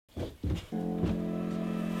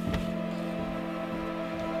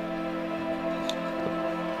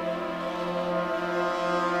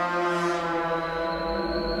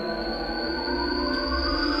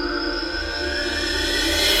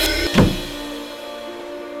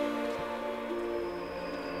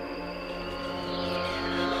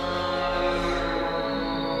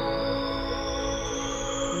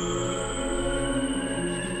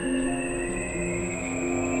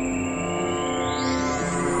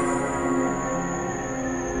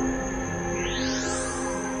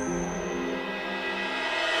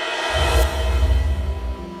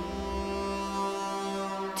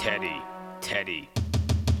Teddy.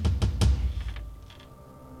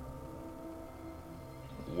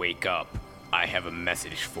 Wake up. I have a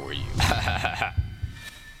message for you.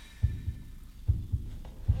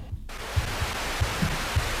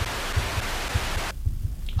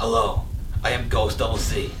 Hello, I am Ghost Double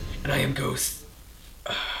C. And I am Ghost...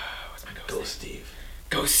 what's my ghost name? Ghost Steve.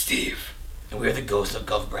 Ghost Steve. And we are the ghosts of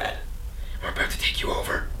Gov Brad. We're about to take you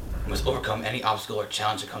over. You must overcome any obstacle or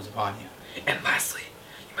challenge that comes upon you. And lastly,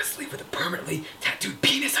 you must leave with a permanently tattooed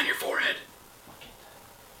penis on your forehead.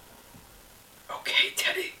 Okay,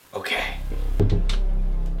 Teddy. Okay.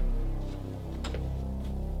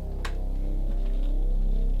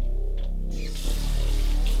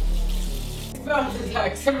 Fast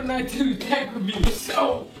attack 792 tag review.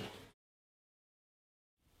 So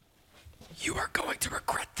you are going to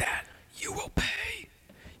regret that. You will pay.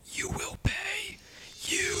 You will pay.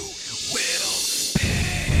 You will pay.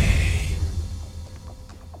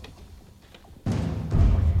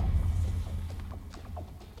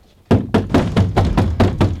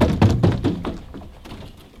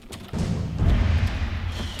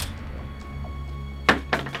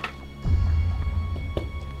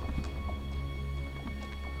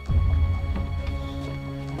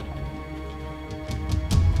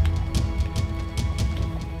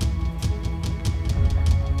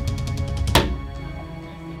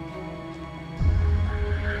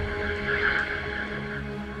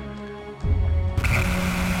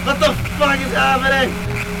 What the fuck is happening?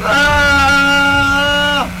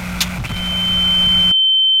 Ah!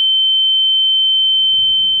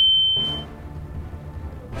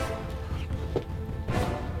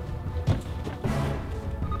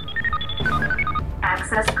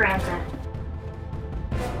 Access granted.